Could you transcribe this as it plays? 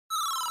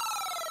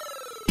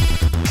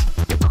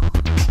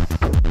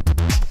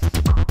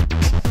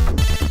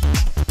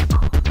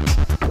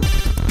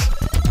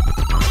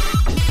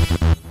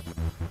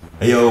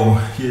Yo,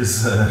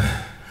 here's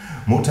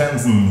Mo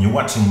Tensen, you're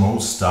watching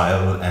Mo's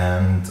Style,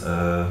 and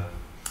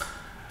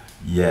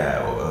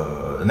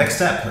next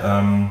step.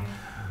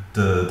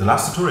 The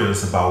last tutorial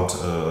is about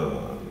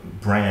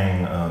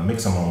bringing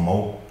mixamo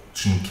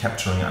motion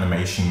capturing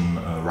animation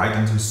right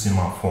into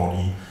Cinema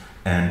 4D,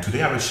 and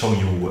today I will show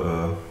you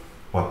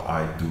what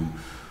I do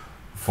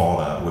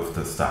with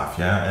the stuff,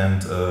 yeah.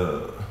 And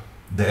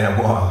there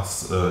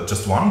was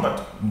just one,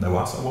 but there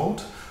was a vote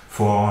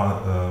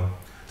for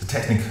the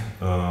technique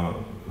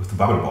with the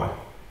bubble boy,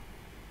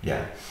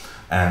 yeah.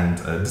 And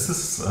this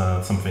is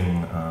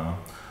something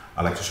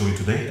I like to show you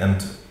today,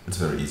 and it's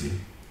very easy.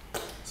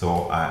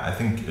 So I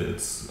think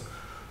it's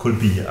could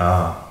be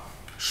a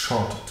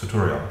short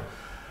tutorial.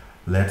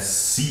 Let's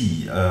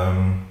see.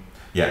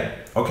 Yeah,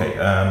 okay.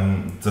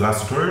 The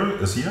last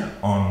tutorial is here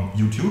on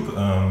YouTube.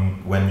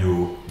 When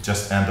you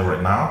just enter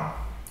right now,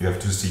 you have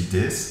to see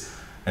this,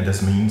 and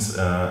this means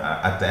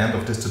at the end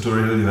of this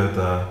tutorial you have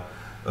the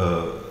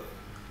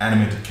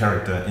animated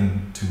character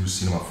into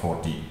Cinema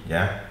 4D,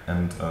 yeah,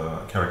 and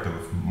character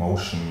with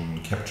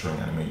motion capturing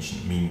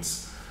animation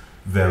means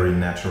very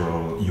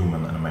natural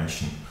human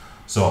animation.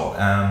 So,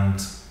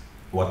 and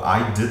what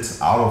I did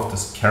out of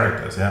these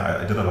characters, yeah,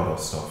 I did a lot of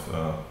stuff.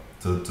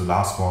 The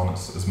last one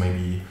is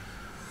maybe,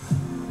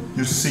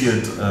 you see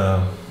it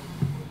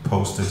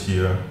posted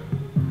here.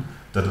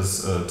 That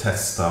is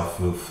test stuff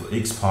with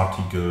X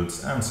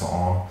particles and so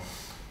on.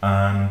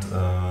 And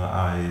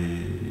I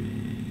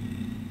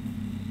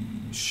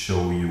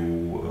show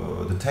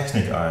you the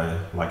technique I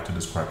like to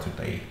describe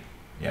today,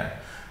 yeah.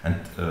 And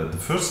the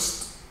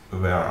first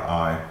where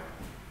I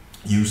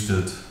used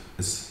it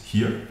is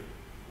here.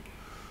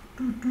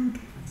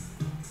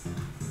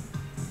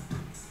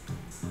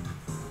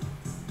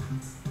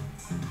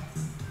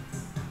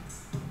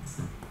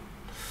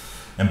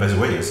 And by the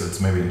way,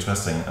 it's maybe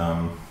interesting.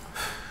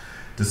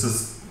 This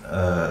is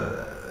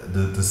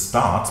the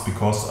start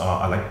because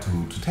I like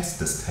to test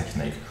this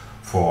technique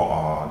for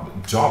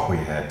a job we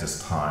had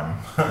this time.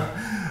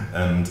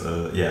 And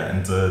yeah,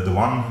 and the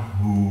one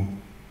who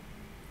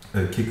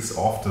kicks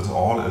off this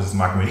all is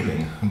Mark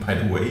Mailing, by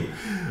the way.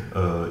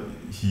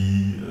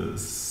 He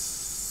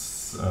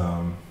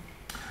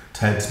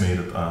tells me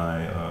that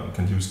I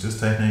can use this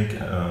technique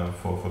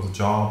for the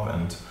job,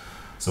 and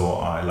so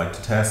I like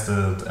to test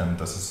it, and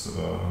this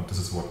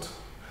is what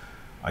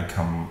I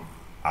come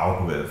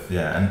out with,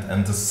 yeah.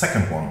 And the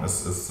second one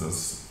is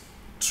this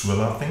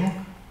thriller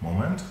thing.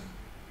 Moment.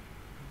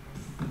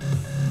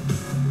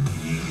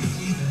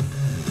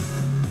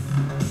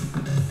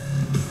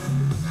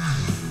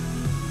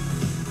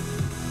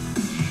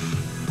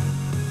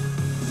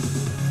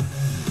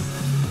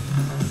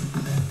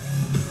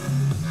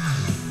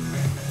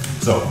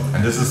 So,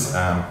 and this is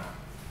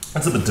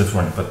it's a bit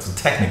different, but the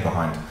technique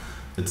behind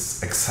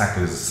it's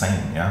exactly the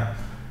same, yeah.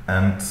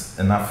 And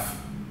enough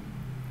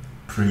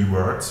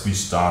pre-words, we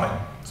starting.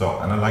 So,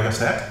 and like I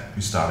said,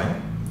 we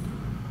starting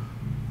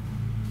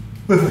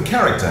with a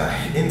character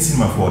in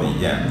Cinema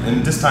 4D, yeah.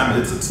 And this time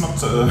it's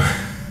not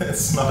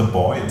it's not a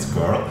boy, it's a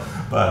girl,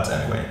 but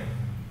anyway,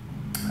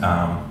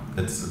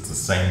 it's the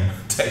same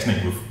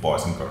technique with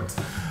boys and girls.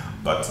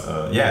 But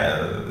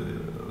yeah,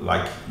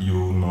 like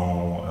you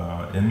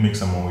know, in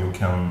mixamo you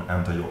can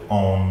enter your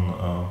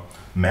own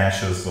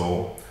meshes,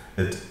 so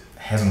it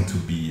hasn't to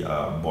be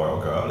a boy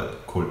or girl,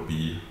 it could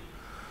be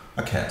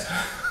a cat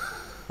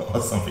or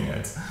something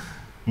else.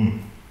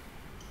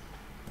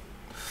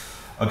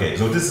 Okay,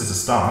 so this is the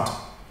start,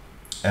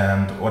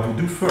 and what we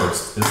do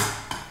first is,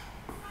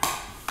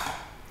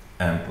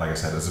 and like I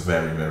said, it's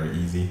very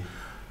easy.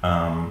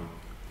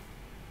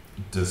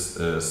 This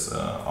is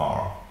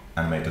our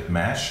animated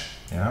mesh,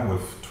 yeah,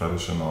 with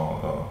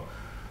traditional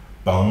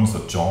bones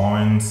or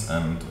joints,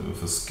 and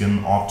with a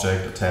skin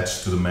object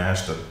attached to the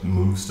mesh that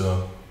moves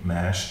the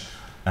mesh.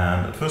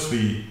 And at first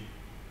we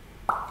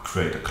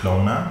create a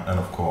cloner, and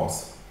of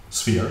course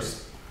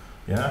spheres,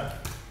 yeah,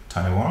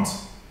 tiny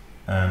ones,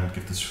 and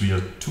give the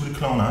sphere to the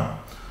cloner.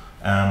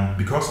 And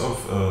because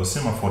of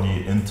Cinema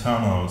 4D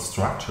internal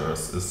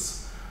structures,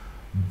 it's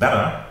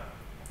better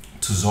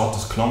to sort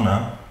this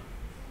cloner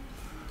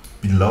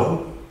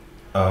below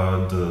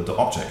the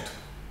object,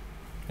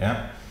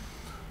 yeah,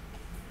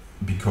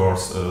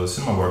 because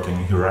Cinema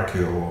working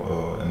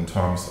hierarchical in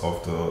terms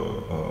of the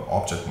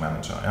object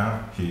manager,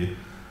 yeah. He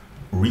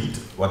read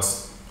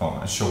what's,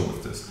 I show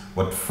with this,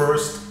 what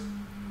first,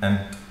 and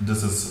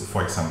this is,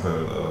 for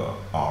example,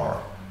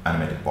 our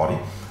animated body,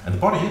 and the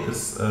body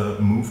is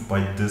moved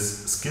by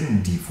this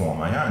skin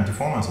deformer, yeah, and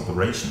deformers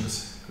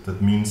operations.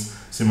 That means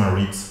Cinema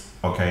reads,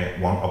 okay,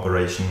 one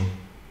operation,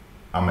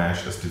 a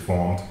mesh is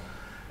deformed,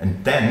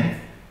 and then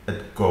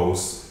it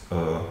goes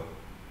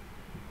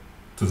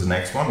to the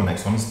next one. The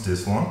next one is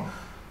this one,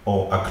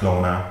 or a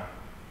cloner,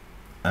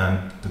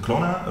 and the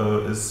cloner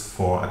is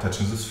for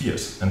attaching the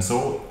spheres. And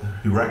so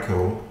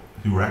hierarchically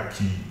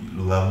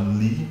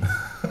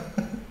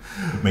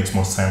makes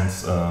more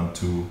sense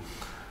to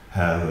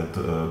have it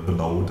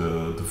below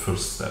the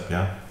first step,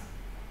 yeah.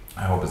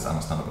 I hope it's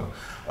understandable.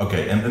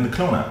 Okay, and in the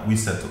cloner we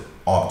set the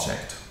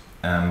object,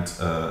 and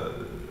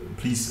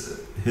please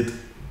hit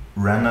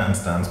render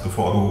instance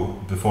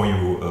before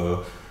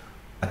you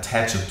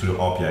attach it to the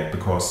object,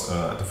 because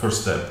at the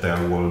first step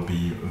there will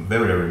be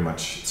very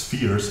much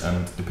spheres,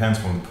 and depends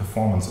on the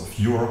performance of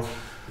your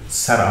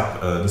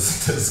setup.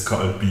 This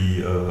could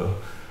be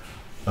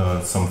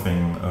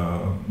something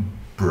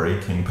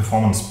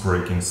performance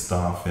breaking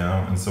stuff,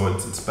 yeah. And so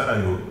it's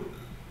better you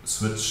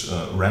switch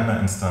render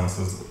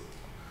instances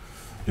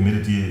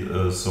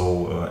immediately,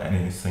 so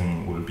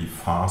anything will be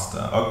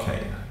faster.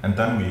 Okay, and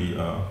then we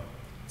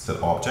set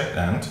object,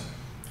 and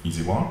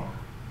easy one.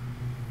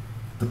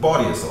 The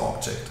body is the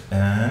object,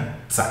 and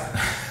zack.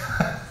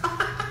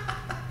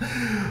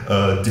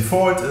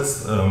 Default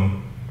is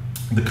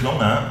the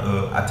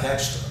cloner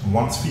attached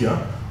one sphere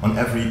on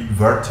every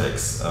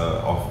vertex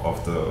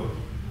of the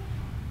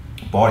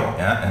body,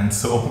 yeah? And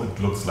so it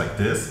looks like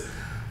this.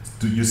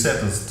 You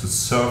set this to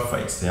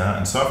surface, yeah?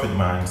 And surface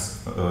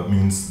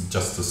means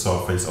just the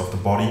surface of the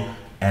body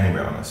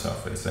anywhere on the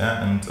surface,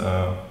 yeah? And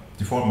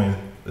default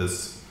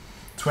is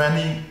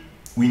 20.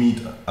 We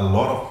need a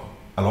lot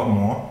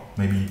more,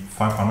 maybe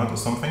 500 or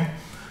something,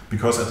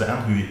 because at the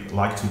end we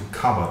like to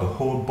cover the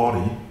whole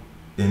body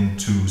in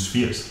 2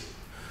 spheres.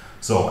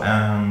 So,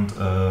 and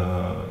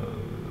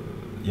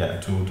yeah,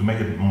 to make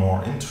it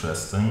more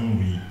interesting,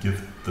 we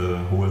give the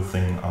whole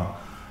thing a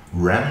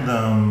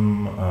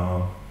random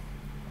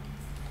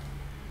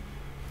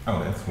oh,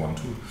 that's 1,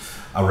 2.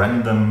 A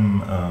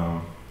random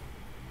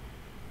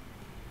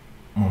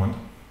moment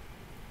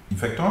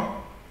effector,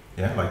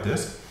 yeah, like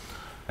this,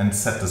 and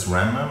set this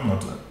random,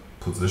 not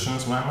position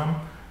is random.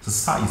 The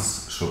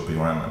size should be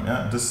random,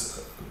 yeah.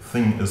 This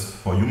thing is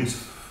for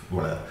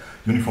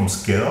uniform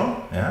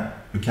scale, yeah.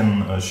 You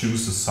can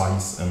choose the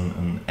size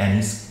in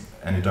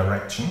any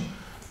direction,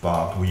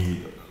 but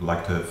we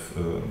like to have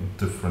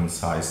different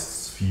sized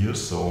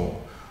spheres,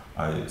 so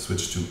I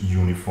switch to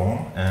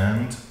uniform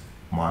and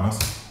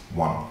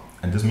 -1.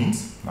 And this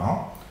means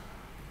now,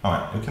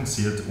 you can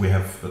see it, we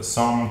have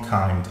some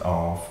kind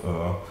of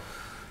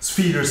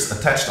spheres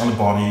attached on the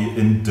body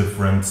in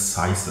different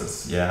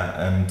sizes,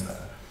 yeah. And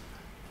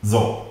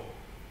so,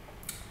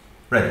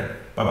 ready,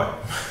 bye bye.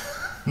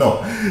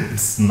 No,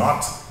 it's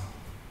not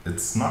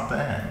the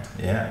end,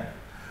 yeah.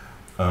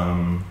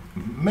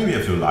 Maybe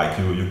if you like,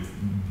 you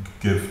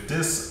give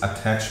this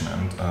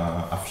attachment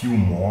a few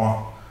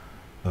more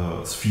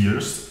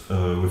spheres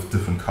with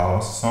different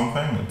colors or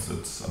something.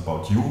 It's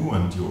about you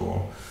and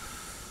your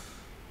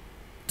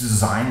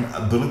design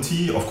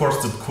ability. Of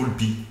course, it could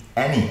be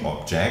any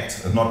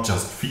object, not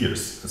just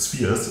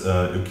spheres.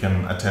 You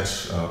can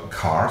attach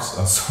cars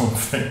or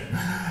something,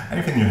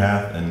 anything you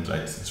have, and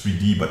like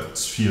 3D, but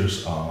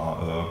spheres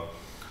are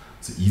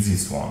the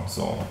easiest one.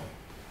 So,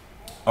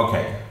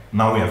 okay,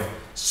 now we have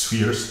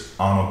spheres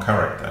are no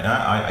character.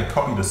 Yeah? I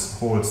copy this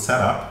whole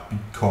setup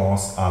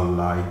because I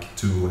like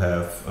to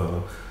have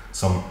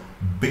some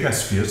bigger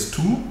spheres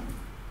too,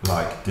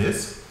 like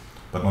this,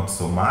 but not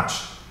so much.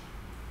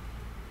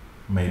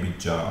 Maybe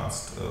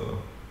just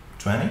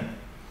 20.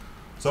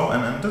 So,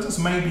 and this is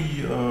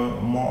maybe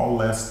more or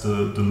less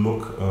the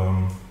look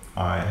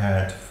I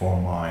had for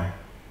my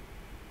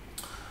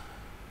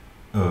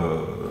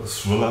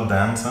thriller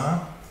dancer.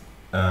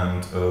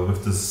 And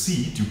with the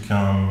seed you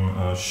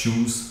can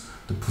choose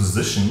the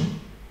position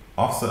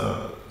of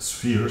the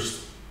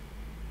spheres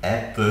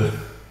at the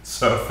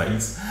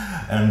surface,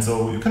 and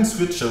so you can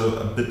switch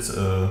a bit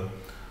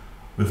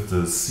with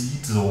the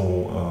seed. So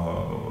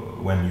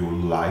when you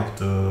like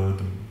the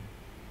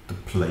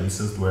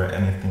places where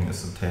anything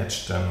is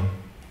attached, then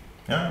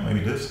yeah, maybe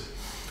this.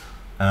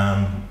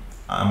 And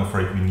I'm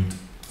afraid we need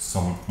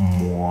some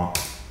more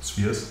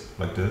spheres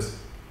like this.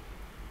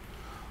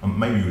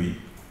 Maybe we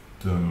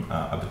do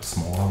a bit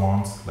smaller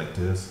ones like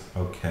this.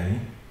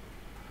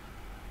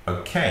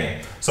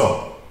 Okay,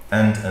 so,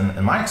 and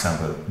in my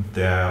example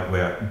there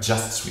were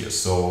just spheres,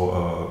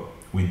 so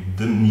we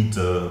didn't need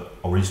the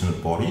original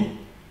body.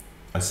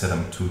 I set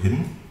them to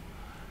hidden,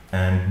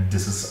 and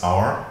this is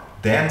our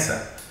dancer.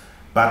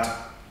 But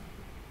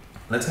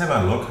let's have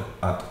a look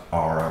at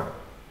our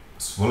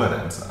thriller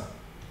dancer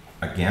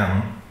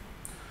again.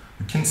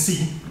 You can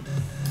see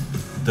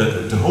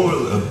the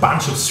whole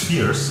bunch of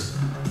spheres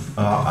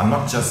are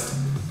not just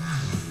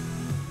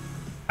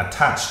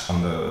attached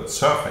on the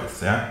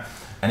surface, yeah?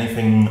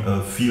 Anything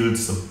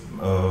feels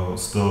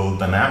still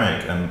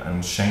dynamic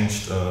and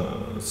changed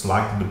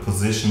slightly the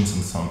positions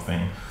and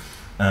something.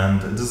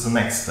 And this is the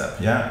next step,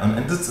 yeah?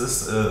 And this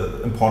is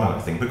important,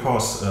 I think,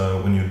 because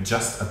when you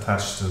just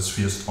attach the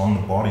spheres on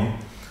the body,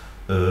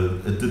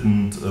 it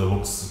didn't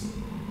look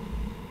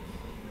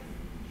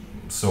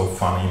so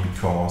funny,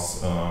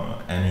 because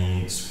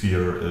any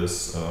sphere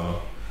is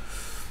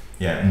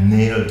yeah,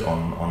 nailed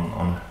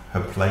on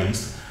her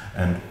place.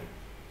 And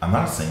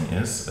another thing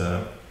is,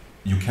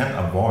 you can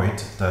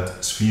avoid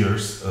that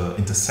spheres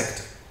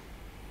intersect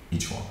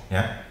each one,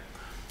 yeah?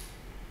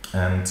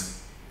 And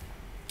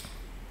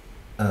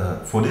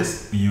for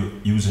this we're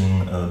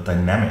using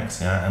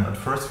dynamics, yeah? And at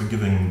first we're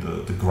giving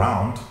the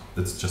ground,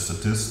 it's just a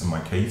this in my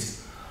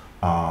case,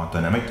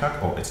 dynamic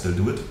tag, or I still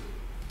do it,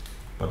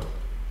 but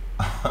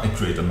I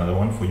create another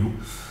one for you.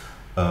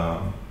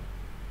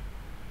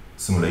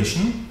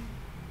 Simulation,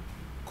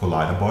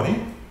 collider body,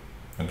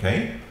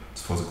 okay,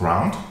 it's for the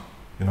ground,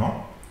 you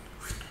know.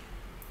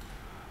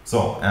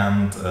 So,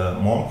 and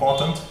more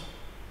important,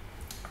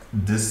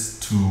 these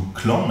two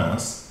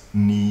cloners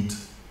need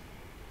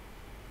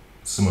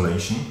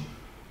simulation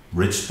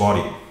rich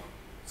body.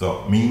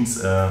 So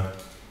means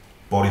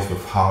bodies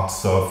with hard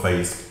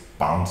surface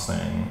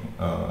bouncing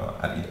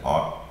at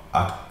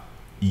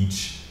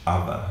each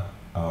other.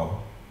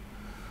 Oh.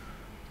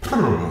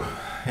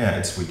 Yeah,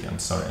 it's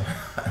weekend, sorry.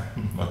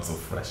 Not so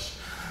fresh.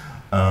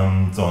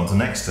 So the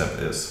next step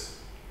is,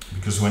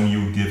 because when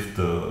you give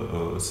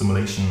the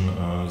simulation,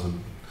 the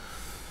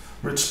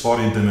rich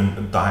body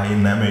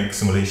dynamic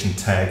simulation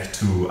tag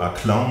to a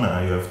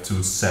cloner, you have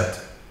to set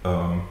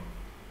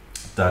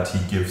that he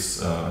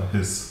gives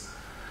his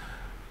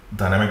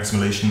dynamic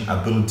simulation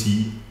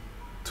ability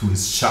to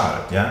his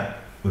child, yeah,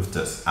 with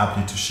this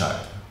ability to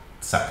child,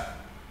 set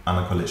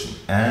under collision,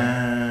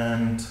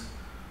 and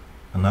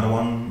another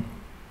one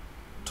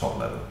top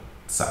level,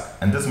 set,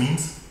 and this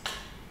means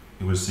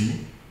you will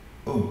see,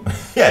 oh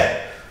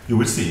yeah, you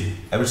will see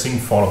everything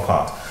fall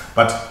apart.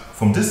 But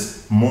from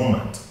this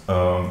moment,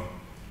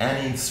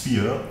 any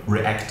sphere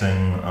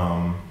reacting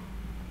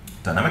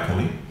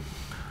dynamically,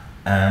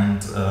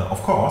 and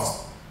of course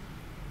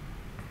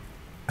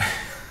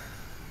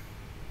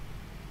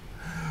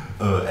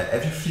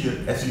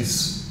every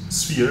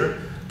sphere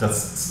that's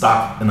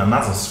stuck in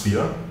another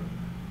sphere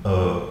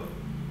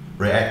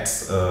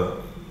reacts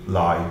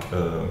like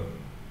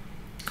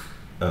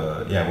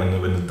yeah, when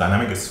the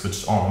dynamic is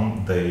switched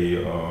on,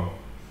 they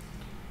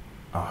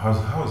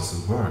how is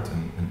the word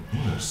in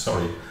English?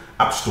 Sorry,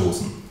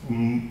 abstoßen.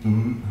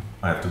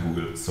 I have to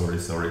Google.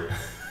 Sorry,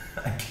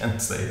 I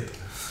can't say it.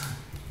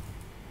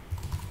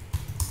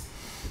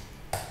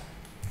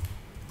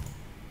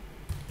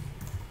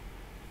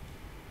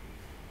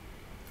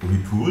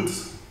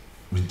 Repulse,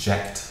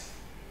 reject,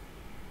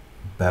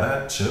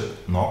 better,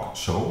 chip, knock,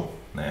 show.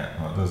 Naja,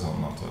 das ist auch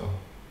not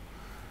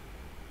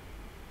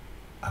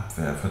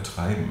Abwehr,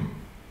 vertreiben.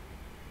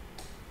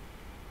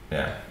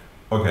 Yeah.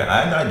 Okay,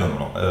 I don't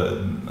know.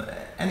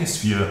 Any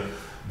sphere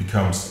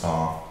becomes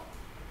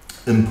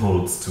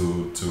impulse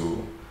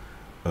to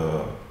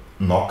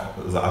knock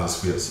the other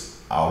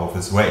spheres out of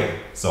his way.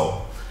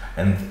 So,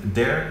 and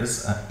there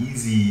is an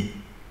easy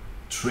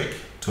trick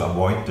to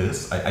avoid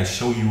this. I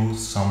show you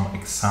some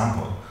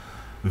example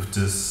with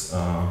this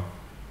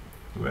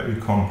very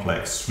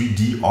complex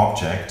 3D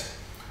object.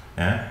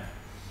 Yeah.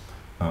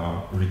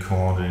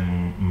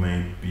 Recording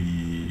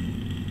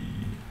maybe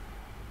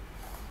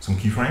some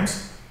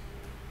keyframes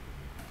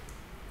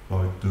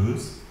like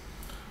this.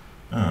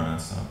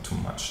 That's not too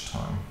much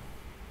time.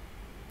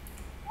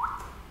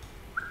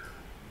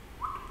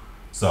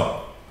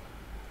 So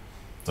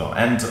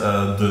and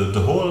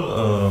the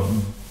whole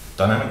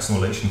dynamic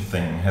simulation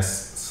thing has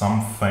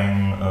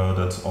something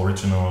that's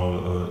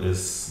original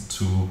is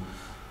to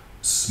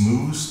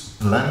smooth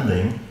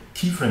blending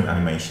keyframe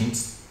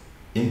animations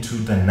into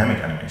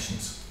dynamic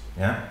animations.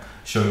 Yeah,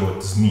 show you what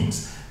this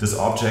means. This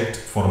object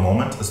for the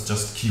moment is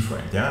just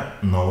keyframed, yeah,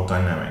 no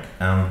dynamic.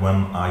 And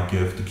when I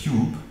give the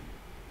cube,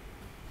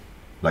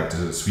 like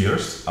the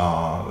spheres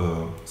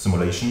are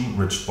simulation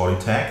rich body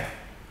tag,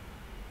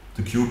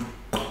 the cube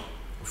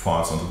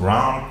falls on the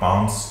ground,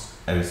 bounce,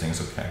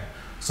 everything's okay.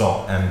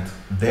 So, and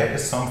there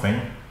is something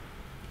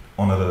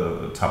under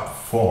the tab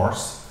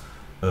force,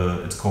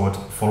 it's called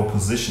follow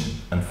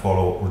position and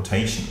follow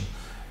rotation.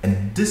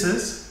 And this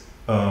is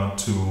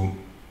to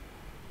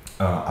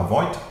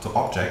avoid the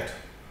object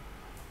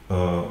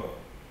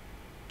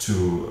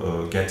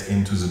to get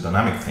into the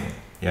dynamic thing.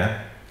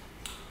 Yeah.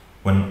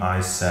 When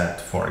I set,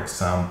 for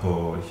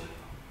example,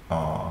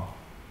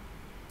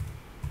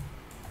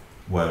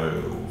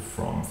 value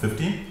from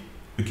 50,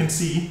 you can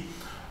see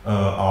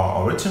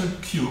our original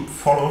cube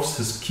follows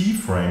his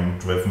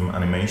keyframe-driven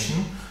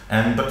animation,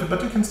 and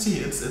but you can see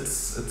it's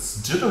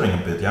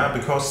jittering a bit, yeah,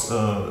 because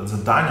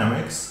the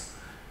dynamics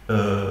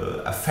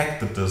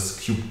affected this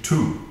cube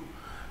too,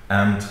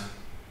 and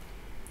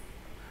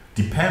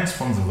depends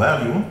from the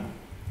value.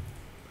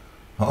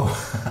 Oh,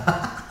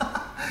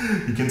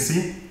 you can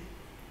see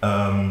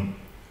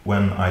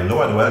when I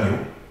lower the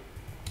value,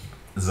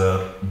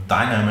 the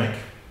dynamic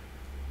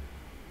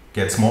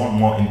gets more and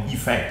more in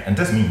effect, and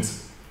this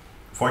means,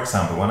 for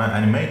example, when I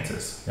animate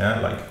this, yeah,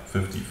 like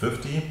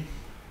 50-50,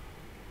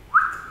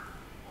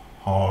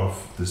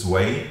 half this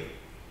way,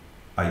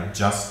 I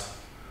just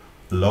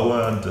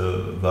lower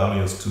the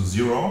values to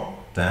 0,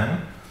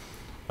 then,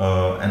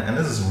 and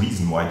this is the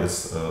reason why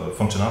this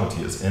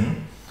functionality is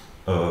in.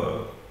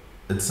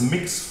 It's a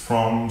mix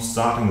from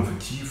starting with a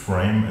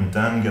keyframe and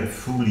then get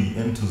fully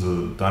into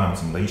the dynamic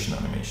simulation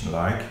animation,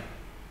 like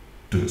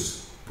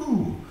this.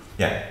 Ooh.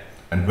 Yeah,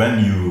 and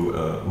when you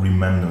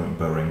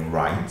remembering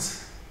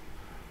right,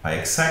 I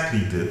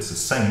exactly did the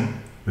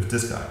same with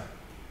this guy.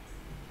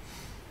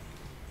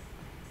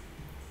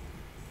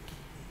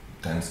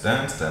 Dance,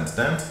 dance, dance,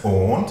 dance,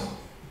 and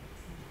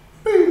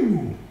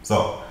boo!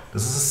 So,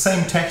 this is the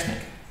same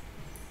technique.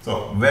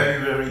 So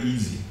very, very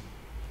easy,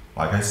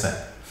 like I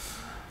said.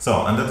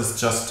 So, and that is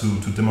just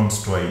to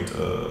demonstrate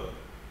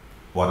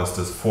what is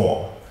this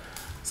for.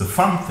 The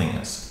fun thing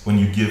is when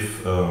you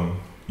give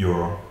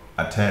your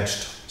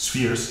attached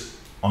spheres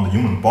on the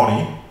human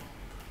body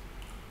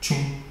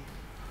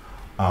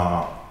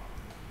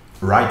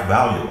right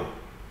value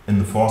in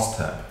the force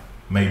tab,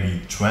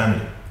 maybe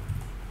 20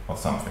 or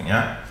something,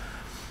 yeah?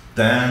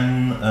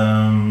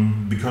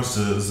 Then, because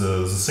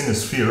the single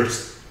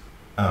spheres,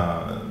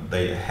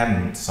 they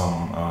hadn't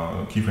some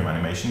keyframe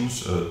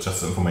animations,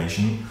 just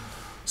information,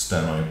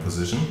 stand on your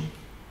position.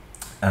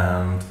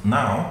 And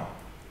now,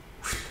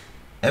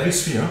 every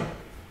sphere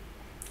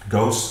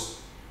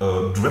goes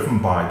driven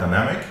by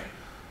dynamic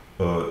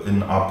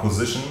in our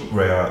position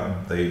where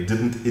they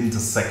didn't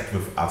intersect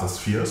with other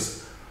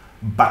spheres,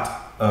 but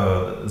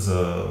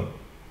the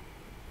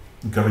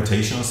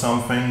gravitation or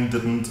something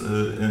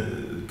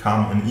didn't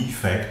come in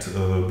effect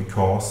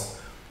because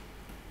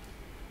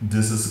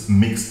this is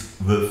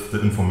mixed with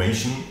the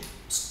information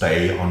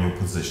stay on your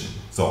position.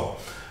 So,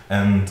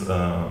 and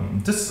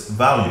this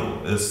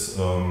value is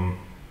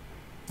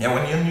yeah,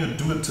 when you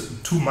do it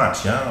too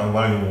much, yeah, a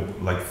value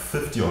like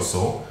 50 or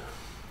so,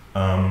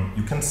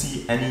 you can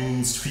see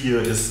any sphere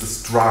is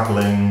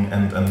struggling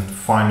and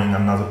finding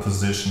another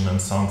position and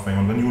something.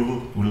 And when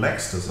you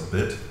relax this a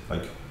bit,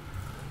 like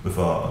with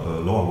a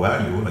lower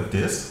value like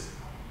this,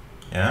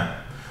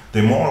 yeah,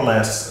 they more or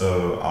less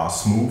are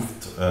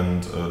smoothed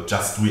and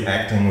just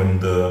reacting when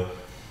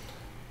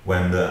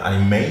the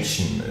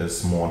animation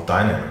is more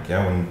dynamic,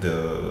 yeah, when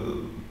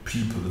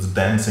the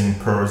dancing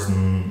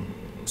person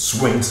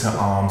swings her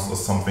arms or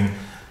something,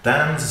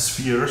 then the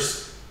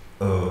spheres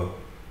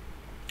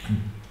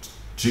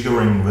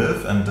jiggering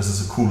with, and this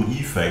is a cool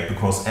effect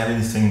because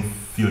everything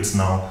feels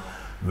now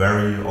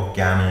very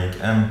organic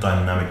and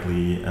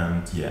dynamically,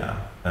 and yeah,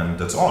 and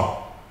that's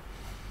all.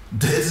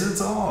 This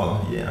is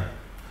all, yeah.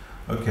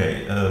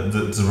 Okay,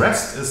 the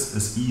rest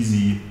is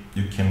easy.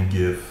 You can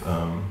give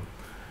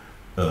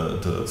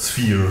the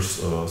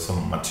spheres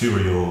some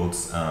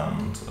materials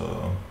and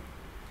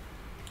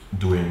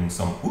doing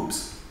some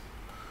oops,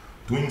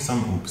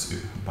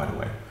 by the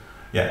way.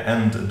 Yeah,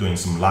 and doing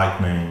some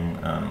lightning,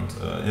 and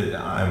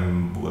I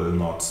will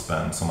not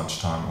spend so much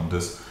time on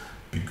this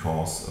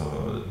because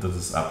this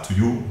is up to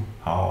you,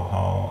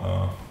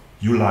 how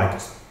you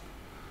liked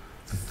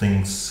the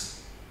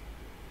things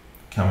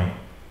coming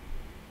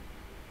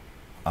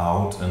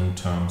out in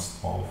terms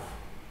of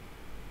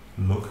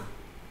look.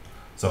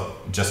 So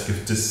just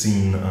give this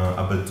scene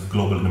a bit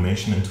global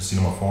animation into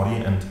Cinema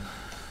 4D, and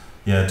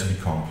yeah, to be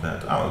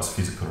complete. Oh, it's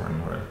physical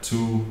render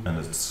too, and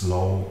it's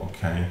slow,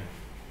 okay.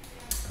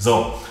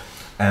 So,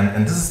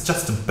 and this is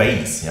just the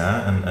base,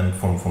 yeah, and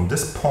from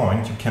this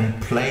point you can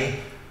play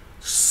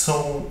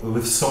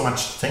with so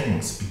much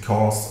things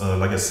because,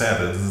 like I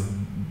said,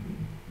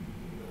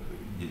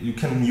 you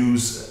can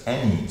use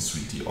any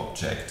 3D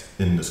object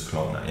in this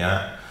cloner,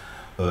 yeah.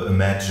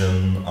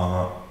 Imagine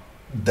a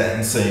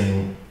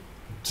dancing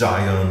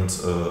giant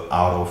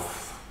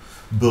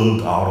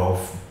built out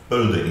of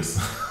buildings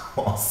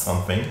or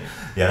something,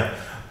 yeah.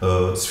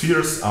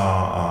 Spheres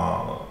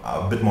are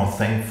a bit more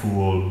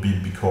thankful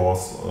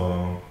because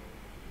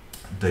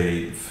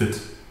they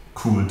fit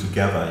cool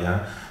together,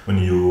 yeah. When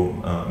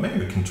you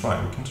maybe we can try,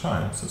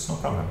 so it's no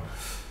problem.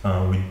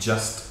 We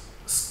just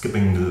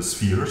skipping the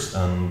spheres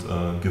and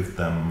give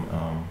them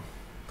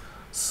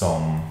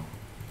some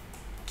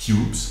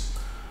cubes,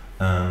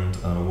 and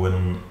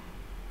when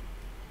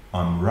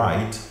I'm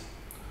right,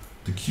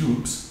 the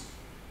cubes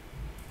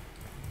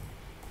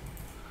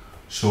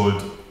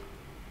should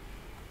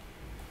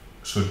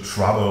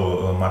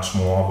trouble much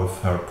more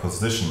with her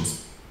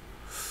positions.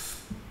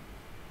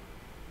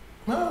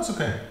 No, it's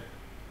okay.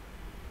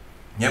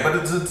 Yeah, but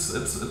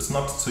it's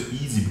not so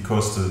easy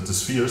because the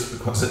spheres,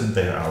 because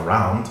they are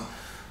round,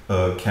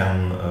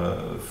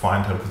 can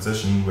find her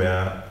position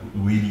where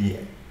really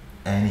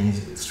any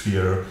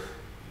sphere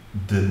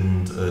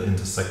didn't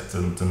intersect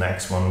the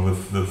next one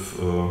with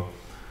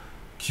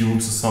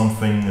cubes or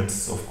something.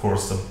 It's of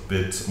course a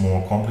bit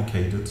more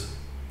complicated,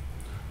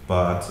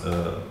 but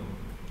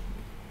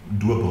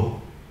doable.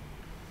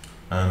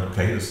 And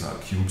okay, these are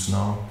cubes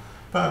now,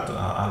 but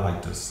I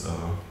like this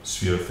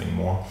sphere thing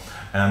more.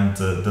 And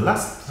the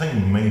last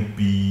thing may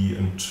be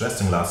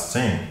interesting, last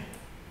thing,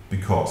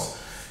 because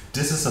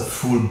this is a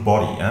full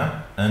body,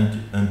 yeah?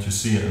 And you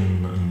see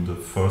in the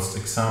first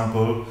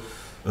example,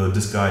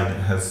 this guy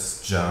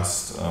has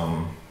just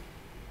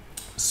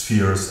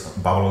spheres,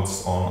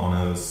 bubbles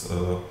on his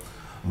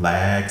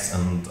legs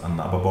and an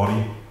upper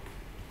body.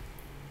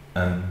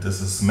 And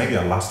this is maybe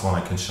a last one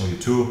I can show you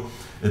too.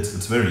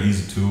 It's very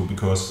easy too,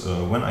 because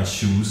when I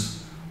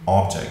choose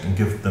object and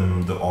give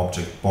them the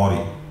object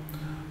body,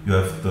 you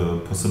have the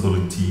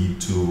possibility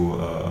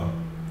to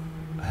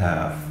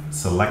have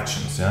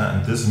selections, yeah.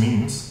 And this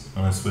means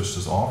when I switch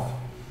this off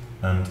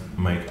and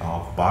make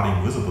our body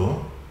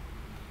visible,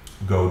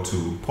 go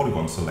to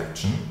polygon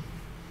selection,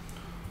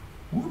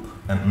 whoop,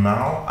 and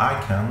now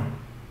I can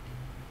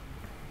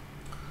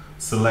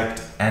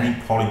select any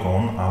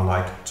polygon I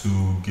like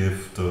to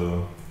give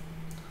the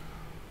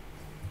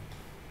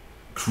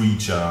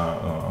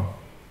creature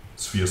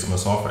spheres on the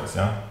surface.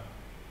 Yeah,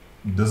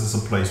 this is a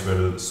place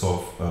where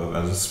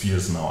the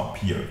spheres now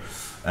appear,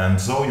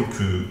 and so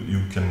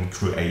you can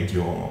create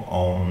your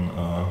own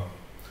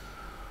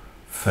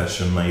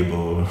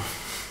fashionable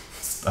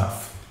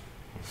stuff.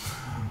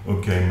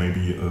 Okay,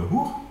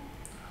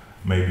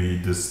 maybe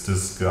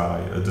this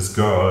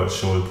girl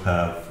should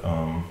have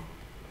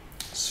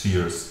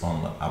spheres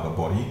on the upper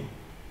body,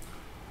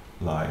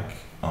 like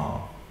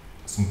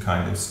some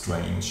kind of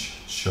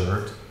strange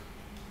shirt.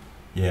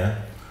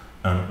 Yeah,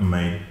 and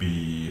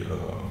maybe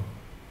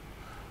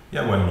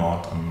yeah, why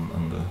not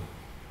on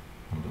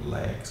the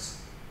legs?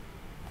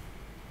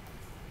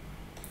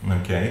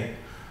 Okay,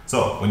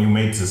 so when you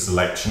make the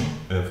selection,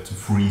 you have to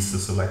freeze the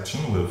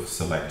selection with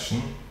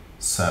selection,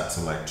 set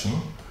selection,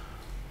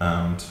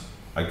 and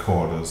I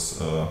call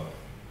this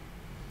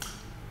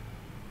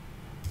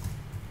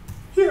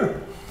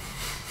here.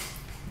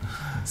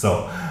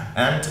 So,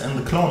 and in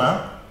the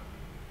cloner,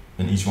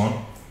 in each one,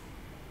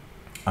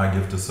 I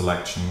give the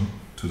selection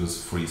to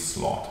this freeze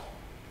slot,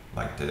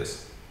 like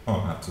this.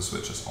 Oh, I have to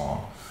switch this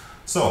on.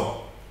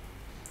 So,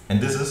 and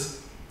this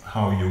is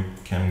how you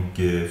can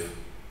give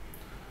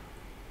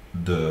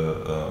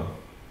the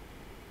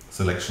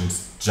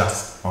selections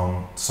just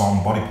on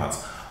some body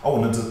parts.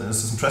 Oh, and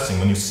this is interesting.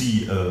 When you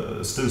see,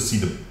 still see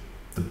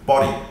the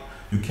body,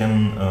 you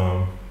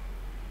can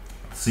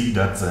see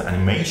that the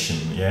animation,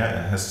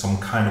 yeah, has some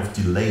kind of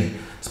delay.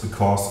 It's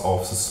because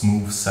of the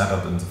smooth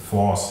setup and the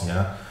force,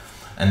 yeah.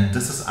 And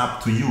this is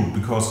up to you,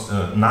 because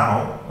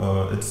now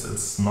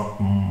it's not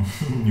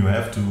you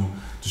have to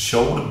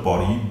show the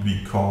body,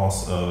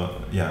 because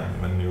yeah,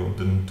 when you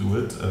didn't do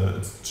it,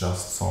 it's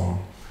just some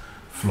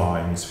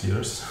flying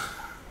spheres.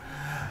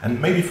 And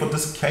maybe for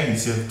this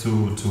case you have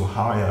to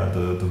higher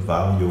the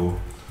value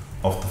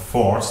of the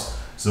force,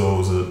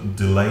 so the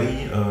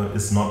delay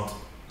is not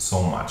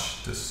so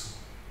much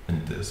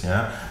in this,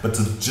 yeah. But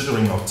the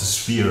jittering of the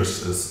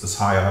spheres is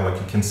higher,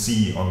 like you can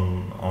see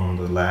on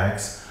the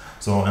legs.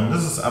 So, and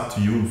this is up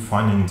to you,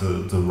 finding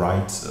the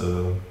right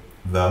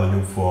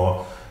value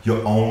for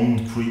your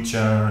own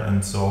creature,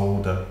 and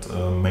so that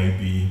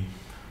maybe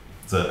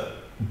the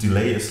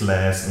delay is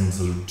less and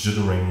the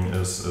jittering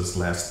is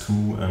less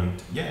too,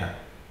 and yeah.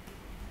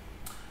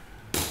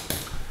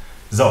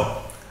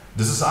 So,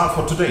 this is all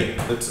for today.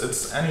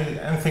 It's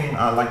anything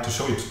I like to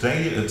show you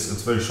today.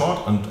 It's very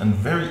short and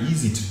very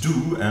easy to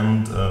do,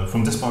 and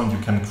from this point you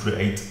can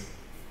create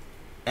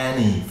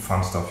any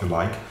fun stuff you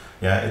like.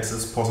 Yeah,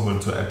 it's possible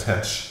to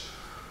attach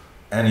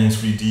any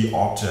 3D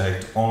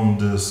object on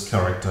this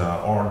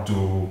character or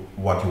do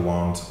what you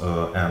want,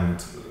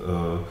 and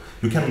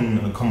you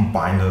can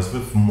combine this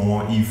with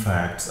more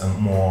effects and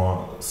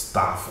more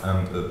stuff,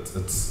 and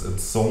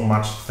it's so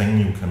much thing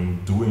you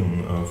can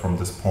doing from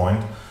this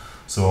point.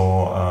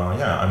 So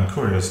yeah, I'm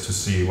curious to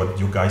see what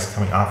you guys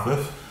coming up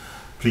with.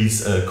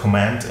 Please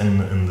comment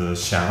in the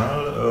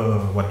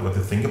channel what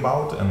you think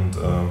about, and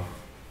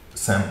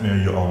send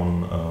me your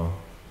own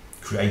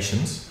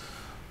creations.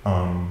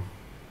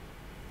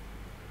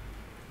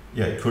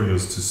 Yeah,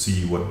 curious to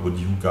see what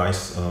you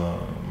guys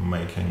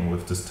making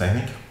with this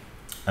technique.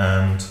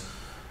 And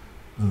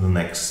the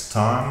next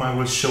time I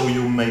will show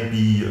you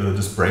maybe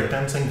this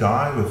breakdancing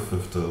guy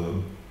with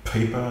the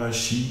paper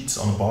sheets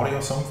on the body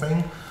or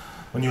something,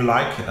 when you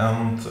like.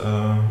 And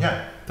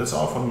yeah, that's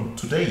all from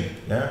today.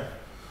 Yeah,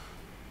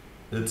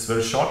 it's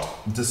very short.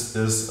 This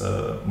is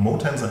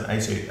Motensen,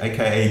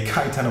 aka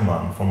Kai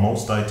Tennemann from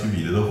Mostly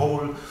TV. The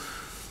whole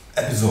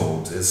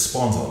episode is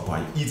sponsored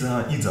by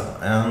Ida,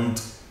 and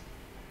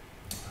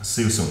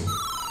see you soon.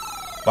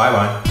 Bye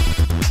bye.